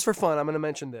 Just for fun, I'm going to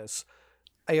mention this.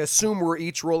 I assume we're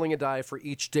each rolling a die for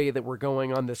each day that we're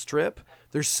going on this trip.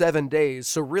 There's 7 days,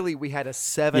 so really we had a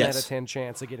 7 out of 10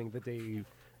 chance of getting the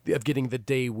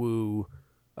Daewoo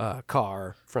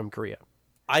car from Korea.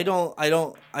 I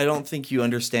don't think you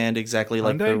understand exactly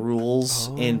like the rules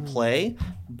in play,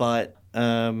 but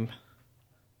I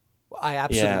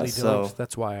absolutely so- don't.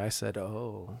 That's why I said,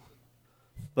 oh.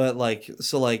 but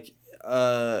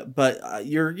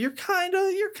you're kind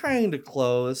of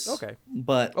close. Okay.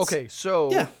 But Okay,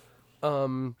 so yeah.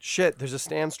 Shit, there's a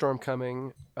sandstorm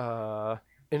coming.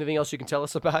 Anything else you can tell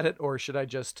us about it, or should I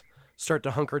just start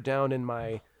to hunker down in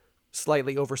my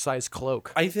slightly oversized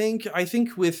cloak? I think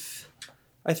with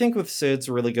Sid's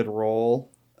a really good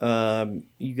roll.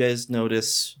 You guys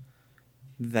notice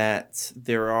that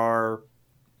there are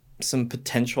some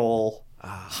potential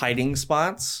hiding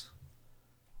spots.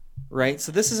 Right?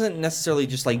 So this isn't necessarily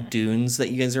just like dunes that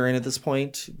you guys are in at this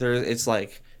point. It's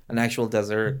like an actual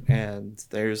desert, and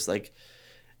there's like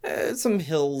some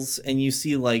hills, and you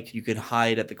see like you could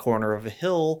hide at the corner of a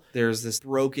hill. There's this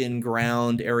broken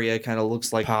ground area, kind of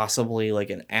looks like possibly like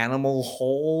an animal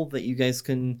hole that you guys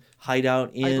can hide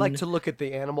out in. I'd like to look at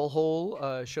the animal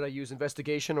hole. Should I use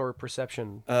investigation or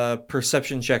perception?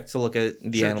 Perception check to look at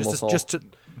the animal hole. Just to.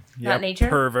 Not nature?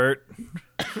 Pervert.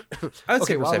 I would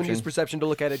say Okay, well, I'm gonna perception. use perception to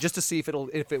look at it just to see if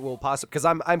it will possibly, because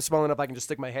I'm small enough I can just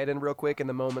stick my head in real quick in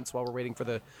the moments while we're waiting for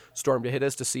the storm to hit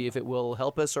us to see if it will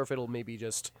help us or if it'll maybe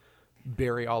just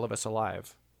bury all of us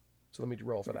alive. So let me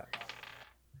roll for that.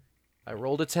 I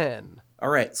rolled a 10. All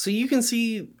right, so you can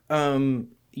see.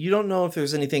 You don't know if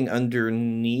there's anything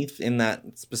underneath in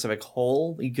that specific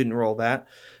hole. You couldn't roll that,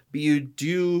 but you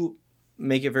do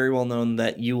make it very well known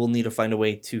that you will need to find a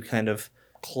way to kind of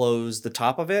close the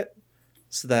top of it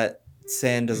so that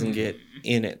sand doesn't get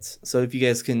in it. So if you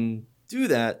guys can do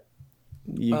that,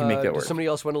 you can make that work. Does somebody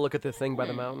else want to look at the thing by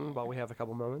the mountain while we have a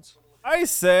couple moments? I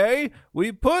say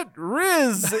we put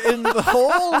Riz in the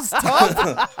hole's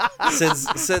top.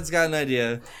 Sid's got an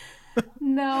idea.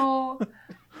 No.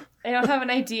 I don't have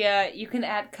an idea. You can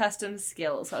add custom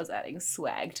skills. I was adding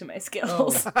swag to my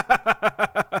skills.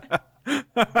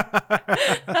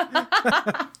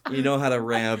 You know how to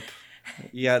ramp.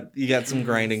 You got some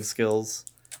grinding skills.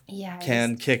 Yeah.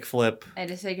 Kick flip. I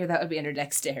just figured that would be under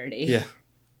dexterity. Yeah.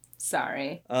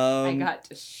 Sorry. I got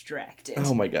distracted.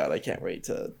 Oh my god, I can't wait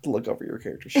to look over your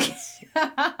character sheets.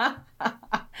 That's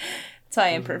why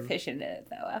I'm proficient in it,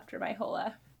 though, after my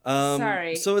hola.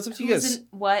 Sorry. So it's up to you Who's guys. in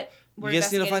what? We're You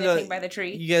guys need to find investigating the a thing by the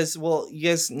tree. You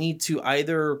guys need to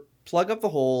either plug up the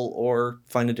hole or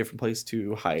find a different place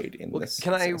to hide in this.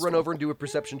 Can I sandstorm. run over and do a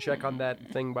perception check on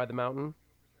that thing by the mountain?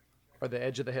 Or the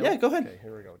edge of the hill? Yeah, go ahead. Okay,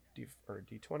 here we go.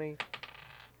 D20.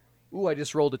 Ooh, I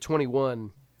just rolled a 21.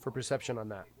 for perception on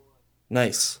that.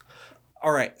 Nice.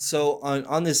 All right. So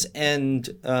on this end,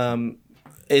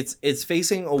 it's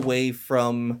facing away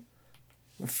from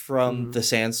the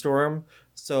sandstorm.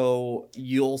 So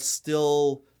there'll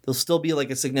still be like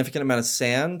a significant amount of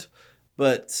sand,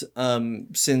 but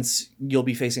since you'll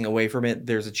be facing away from it,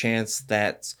 there's a chance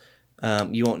that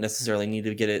you won't necessarily need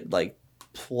to get it like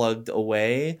plugged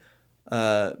away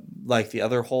like the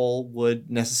other hole would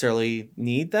necessarily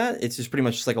need that. It's just pretty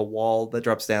much just like a wall that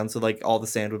drops down, so like all the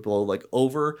sand would blow like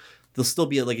over. There'll still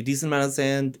be like a decent amount of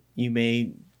sand. You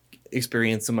may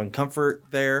experience some uncomfort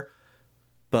there,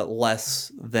 but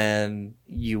less than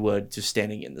you would just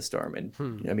standing in the storm.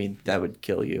 And I mean, that would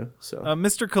kill you. So,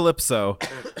 Mr. Calypso,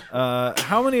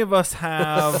 how many of us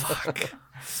have?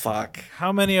 Fuck.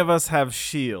 How many of us have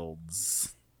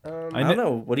shields? I don't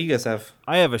know. What do you guys have?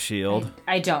 I have a shield.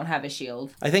 I don't have a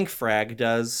shield. I think Frag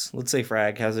does. Let's say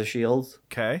Frag has a shield.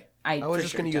 Okay. I was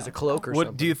just going to use a cloak or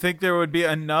something. Do you think there would be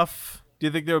enough? Do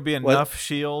you think there would be enough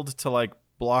shield to like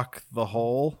block the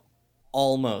hole?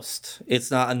 Almost. It's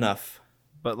not enough.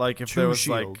 But like if 2 there was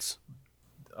shields.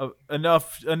 like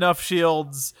enough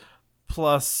shields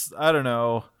plus I don't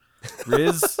know,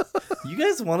 Riz. You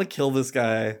guys want to kill this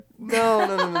guy? No.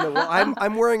 Well,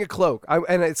 I'm wearing a cloak,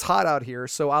 and it's hot out here,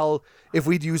 so if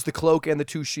we'd use the cloak and the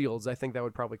 2 shields, I think that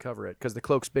would probably cover it because the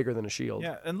cloak's bigger than a shield.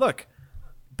 Yeah, and look,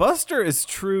 Buster is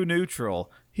true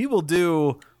neutral. He will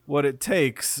do what it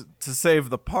takes to save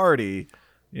the party.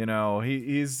 You know,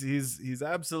 he's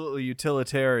absolutely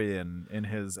utilitarian in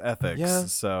his ethics. Yeah.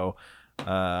 So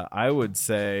I would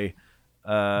say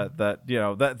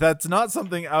that that's not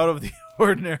something out of the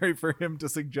ordinary for him to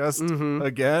suggest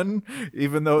again,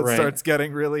 even though it starts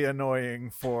getting really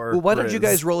annoying for. Well, why don't you Riz.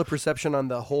 guys roll a perception on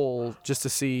the hole just to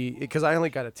see? Because I only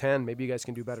got a 10. Maybe you guys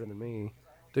can do better than me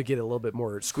to get a little bit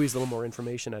more, squeeze a little more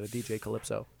information out of DJ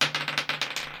Calypso.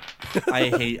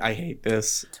 I hate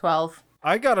this. 12.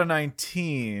 I got a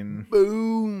 19.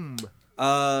 Boom.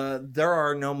 There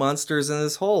are no monsters in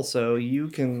this hole, so you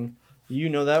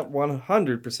know that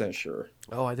 100% sure.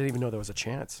 Oh, I didn't even know there was a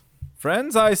chance.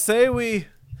 Friends, I say we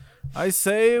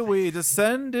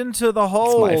descend into the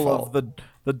hole of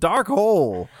the dark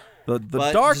hole, the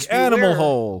But dark just be animal aware.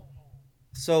 hole.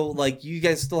 So, like, you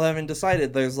guys still haven't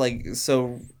decided. There's, like,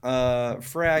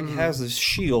 Frag has a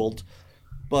shield,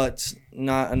 but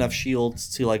not enough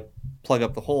shields to, like, plug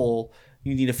up the hole.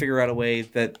 You need to figure out a way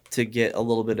to get a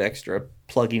little bit extra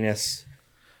plugginess.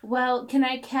 Well, can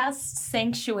I cast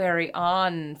Sanctuary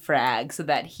on Frag so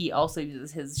that he also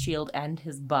uses his shield and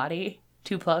his body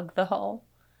to plug the hole?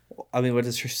 I mean, what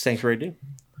does your Sanctuary do?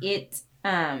 It,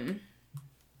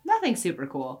 nothing super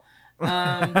cool.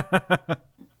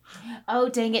 Oh,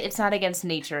 dang it, it's not against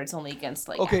nature, it's only against,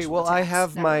 like, Okay, actual well, I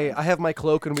attacks. have my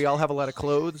cloak, and we all have a lot of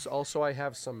clothes. Also, I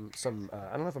have some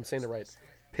I don't know if I'm saying it right.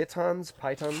 Pitons.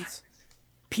 Pitons.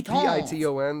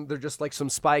 Piton. They're just like some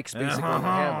spikes basically on the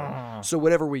hammer. So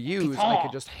whatever we use, I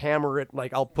could just hammer it.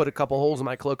 Like I'll put a couple holes in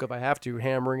my cloak if I have to,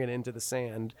 hammering it into the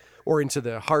sand or into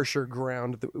the harsher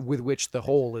ground with which the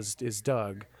hole is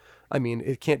dug. I mean,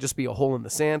 it can't just be a hole in the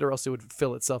sand, or else it would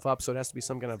fill itself up. So it has to be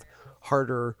some kind of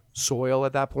harder soil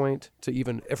at that point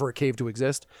for a cave to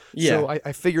exist. Yeah. So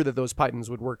I figured that those pitons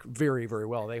would work very, very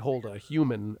well. They hold a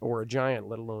human or a giant,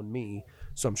 let alone me.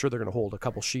 So I'm sure they're going to hold a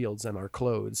couple shields and our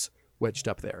clothes wedged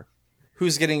up there.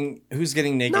 Who's getting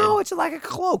naked? No, it's like a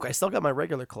cloak. I still got my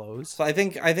regular clothes. So I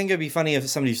think it'd be funny if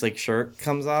somebody's like shirt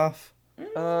comes off.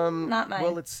 Not mine.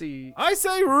 Well, let's see. I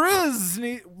say, Riz,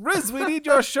 we need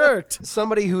your shirt.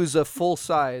 Somebody who's a full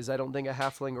size. I don't think a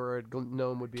halfling or a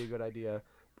gnome would be a good idea,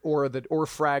 or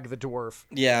Frag the dwarf.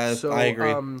 Yeah, So, I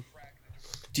agree.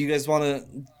 Do you guys want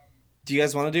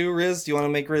to do Riz? Do you want to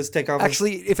make Riz take off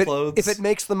Actually, his clothes? if it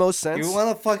makes the most sense, You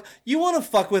want to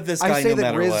fuck with this guy I say no that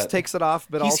matter Riz what. takes it off,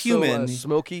 but He's also human.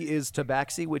 Smokey is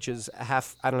tabaxi, which is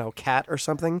half, I don't know, cat or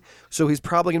something. So he's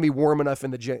probably gonna be warm enough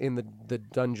in the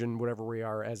dungeon, whatever we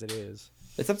are, as it is.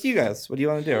 It's up to you guys. What do you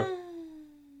want to do?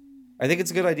 I think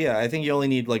it's a good idea. I think you only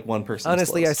need like one person.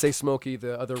 Honestly, I say Smokey,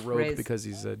 the other rogue, Riz. because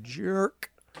he's a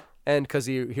jerk, and because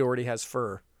he already has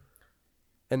fur,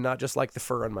 and not just like the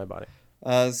fur on my body.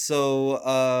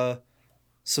 So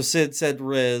Sid said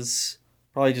Riz,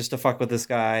 probably just to fuck with this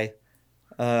guy.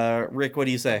 Rick, what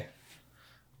do you say?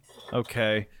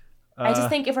 Okay. I just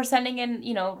think if we're sending in,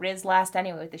 Riz last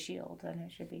anyway with the shield, then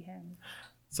it should be him.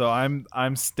 So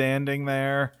I'm standing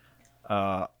there,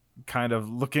 kind of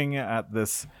looking at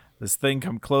this thing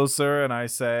come closer, and I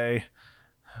say,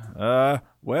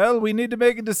 well, we need to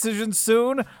make a decision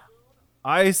soon.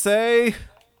 I say,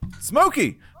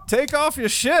 Smokey, take off your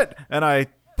shit, and I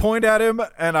point at him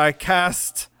and I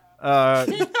cast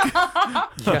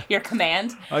Your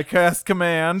command. I cast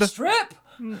command. Strip.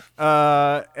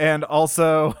 And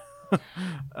also,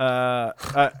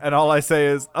 and all I say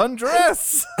is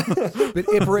undress. But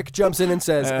Iperic jumps in and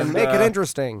says, and make it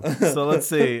interesting. So let's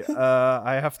see.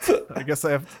 I guess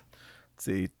I have. Let's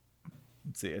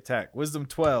see. Attack. Wisdom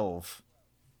 12.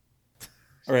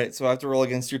 All right, so I have to roll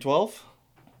against your 12?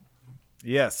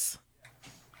 Yes.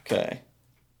 Okay.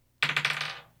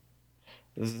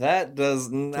 That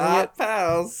does not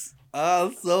pass.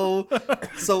 So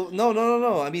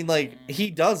no. I mean, like, he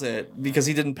does it because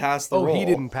he didn't pass the roll. Oh, he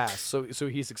didn't pass. So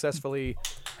he successfully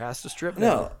passed a strip?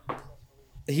 No.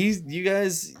 You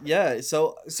guys, yeah.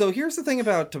 So here's the thing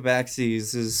about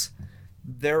Tabaxis is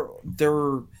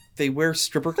they wear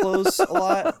stripper clothes a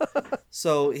lot.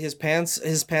 So his pants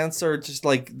are just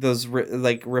like those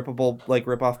rippable, like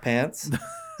rip-off pants.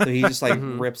 So he just like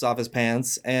rips off his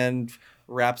pants and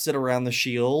wraps it around the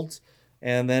shield,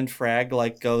 and then Frag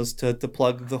like goes to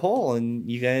plug the hole, and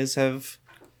you guys have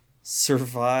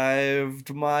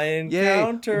survived my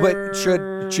encounter. But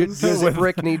does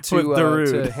Iperic need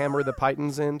to hammer the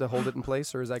pythons in to hold it in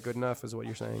place, or is that good enough? Is what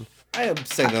you're saying? I am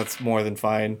saying that's more than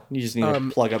fine. You just need to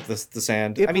plug up the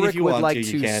sand. Iperic I mean, if you would want like to,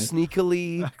 you can.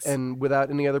 Sneakily and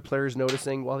without any other players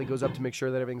noticing, while he goes up to make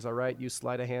sure that everything's all right, you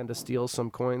slide a hand to steal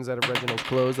some coins out of Reginald's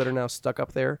clothes that are now stuck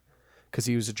up there because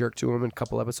he was a jerk to him a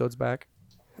couple episodes back.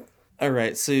 All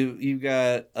right, so you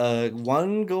got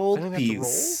 1 gold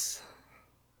piece.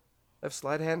 I have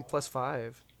slide hand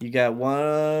 +5. You got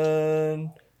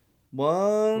one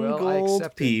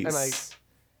gold piece.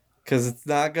 Because it's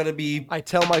not gonna be. I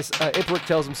tell Iperic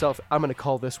tells himself, I'm gonna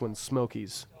call this one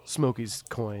Smokey's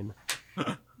coin.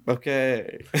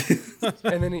 Okay.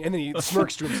 and then he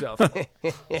smirks to himself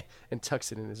and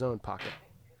tucks it in his own pocket.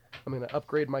 I'm gonna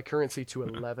upgrade my currency to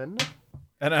 11.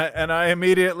 And I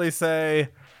immediately say,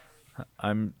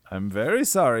 I'm very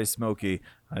sorry, Smokey.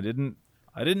 I didn't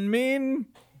mean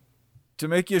to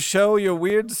make you show your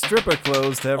weird stripper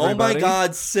clothes to everybody. Oh my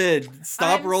God, Sid!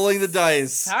 Stop rolling the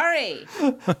dice. Sorry.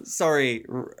 Sorry,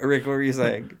 Rick. What were you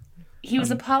saying? He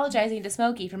was apologizing to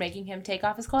Smokey for making him take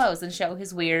off his clothes and show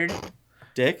his weird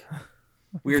dick.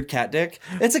 Weird cat dick.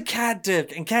 It's a cat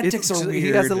dick, and cat dicks are weird.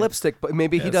 He has the lipstick, but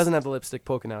maybe he doesn't have the lipstick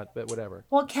poking out. But whatever.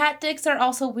 Well, cat dicks are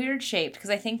also weird shaped because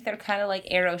I think they're kind of like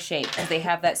arrow shaped because they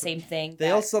have that same thing.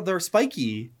 They're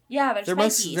spiky. Yeah, they're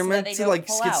spiky. They're meant to like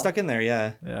get stuck in there.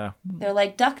 Yeah. They're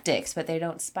like duck dicks, but they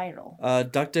don't spiral.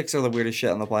 Duck dicks are the weirdest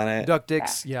shit on the planet. Duck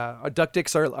dicks, yeah. Duck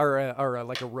dicks are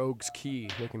like a rogue's key.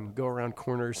 They can go around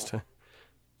corners to.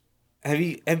 Have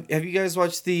you guys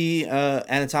watched the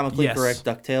anatomically correct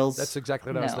DuckTales? That's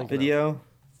exactly what I was thinking. Video.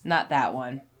 Not that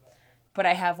one, but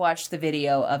I have watched the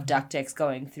video of duck dicks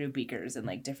going through beakers and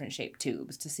like different shaped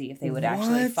tubes to see if they would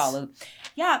actually follow.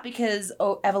 Yeah, because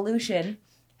evolution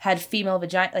had female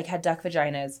vagina, like had duck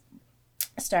vaginas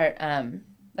start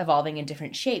evolving in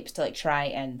different shapes to like try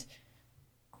and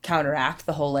counteract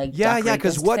the whole like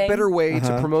because what thing. Better way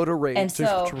to promote a rape And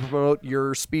so- to promote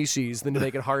your species than to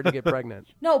make it hard to get pregnant?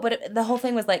 No, but the whole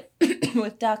thing was like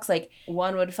with ducks, like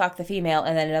one would fuck the female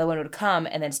and then another one would come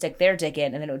and then stick their dick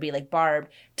in and then it would be like barbed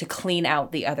to clean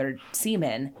out the other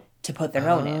semen to put their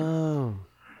own in.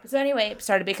 So anyway, it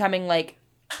started becoming like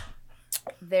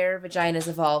their vaginas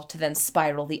evolved to then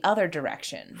spiral the other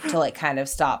direction to like kind of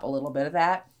stop a little bit of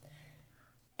that.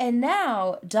 And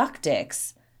now duck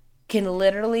dicks can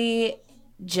literally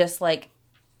just like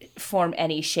form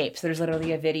any shape. So there's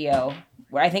literally a video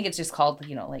where I think it's just called,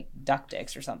 like duck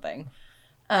dicks or something.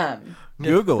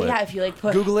 Google it. Yeah, if you like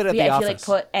put Google it at the if you office. like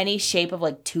put any shape of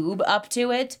like tube up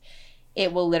to it,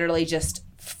 it will literally just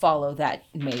follow that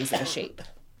maze of a shape.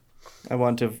 I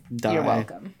want to die. You're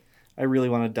welcome. I really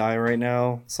want to die right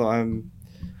now, so I'm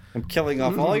killing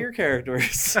off all your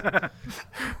characters.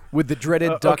 With the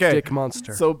dreaded duck dick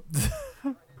monster. So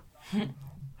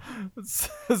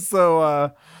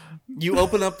you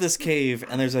open up this cave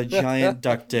and there's a giant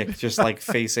duck dick just like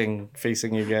facing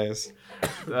you guys.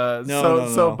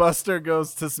 So Buster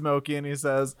goes to Smokey and he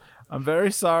says, "I'm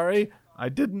very sorry. I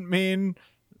didn't mean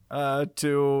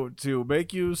to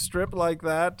make you strip like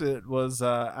that. It was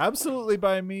absolutely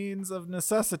by means of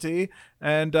necessity.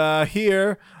 And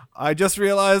here, I just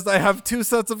realized I have 2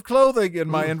 sets of clothing in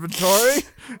my inventory.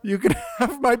 You can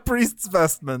have my priest's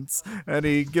vestments." And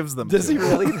he gives them Does to he me.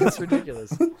 really? That's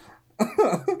ridiculous.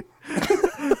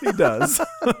 He does.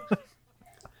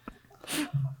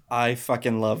 I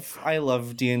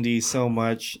love D&D so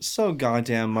much. So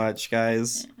goddamn much,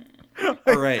 guys.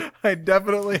 All right. I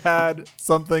definitely had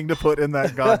something to put in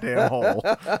that goddamn hole.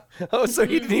 Oh, so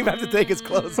he didn't even have to take his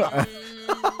clothes off.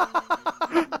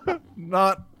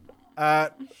 Not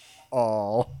at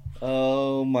all.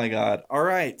 Oh my god. All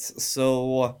right.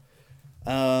 So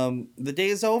the day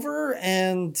is over,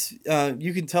 and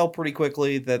you can tell pretty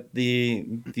quickly that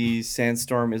the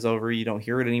sandstorm is over. You don't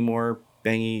hear it anymore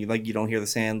banging, like you don't hear the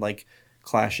sand like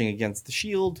clashing against the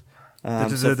shield.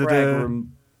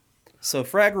 So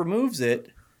Frag removes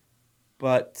it,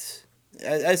 but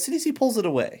as soon as he pulls it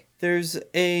away, there's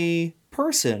a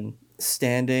person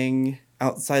standing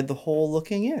outside the hole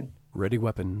looking in. Ready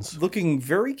weapons. Looking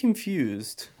very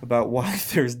confused about why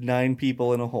there's 9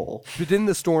 people in a hole. But didn't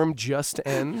the storm just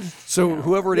end? So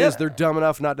whoever it is, they're dumb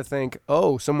enough not to think,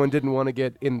 oh, someone didn't want to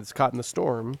get caught in the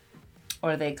storm.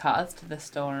 Or they caused the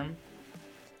storm.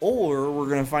 Or we're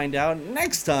going to find out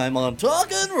next time on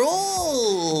Talk and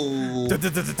Roll.